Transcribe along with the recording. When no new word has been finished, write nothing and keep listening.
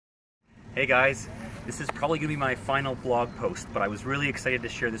Hey guys, this is probably going to be my final blog post, but I was really excited to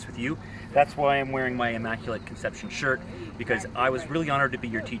share this with you. That's why I'm wearing my Immaculate Conception shirt, because I was really honored to be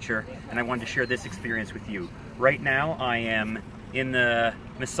your teacher and I wanted to share this experience with you. Right now I am in the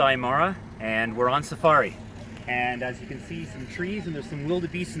Masai Mara and we're on safari. And as you can see, some trees and there's some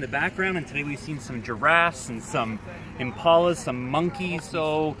wildebeest in the background, and today we've seen some giraffes and some impalas, some monkeys,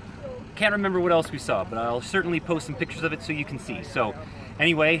 so can't remember what else we saw, but I'll certainly post some pictures of it so you can see. So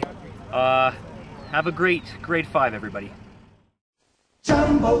anyway, have a great grade 5, everybody.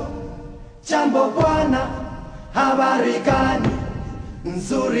 Jambo, jambo bwana, habari gani?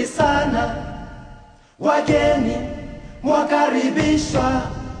 Nzuri sana. Wageni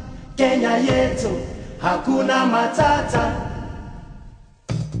mwakaribishwa, Kenya yetu hakuna matata.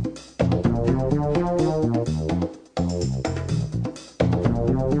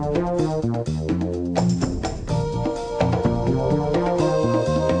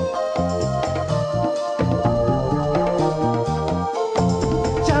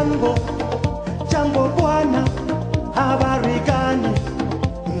 Jambo bwana, habari gani?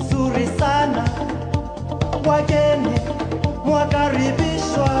 Nzuri sana. Wageni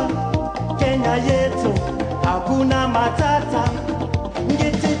mwakaribishwa, Kenya yetu hakuna matata.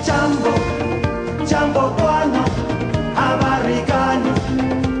 Ngiti jambo bwana, habari gani?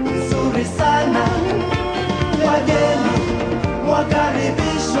 Nzuri sana. Wageni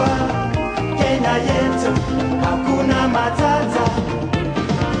mwakaribishwa, Kenya yetu hakuna matata.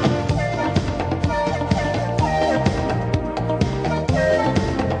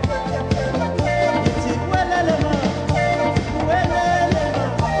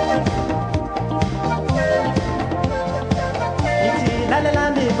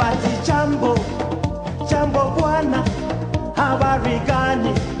 Jambo bwana, habari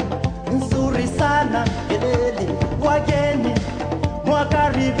gani? Nzuri sana. Wageni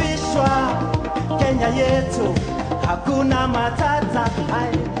mwakaribishwa, Kenya yetu hakuna matata.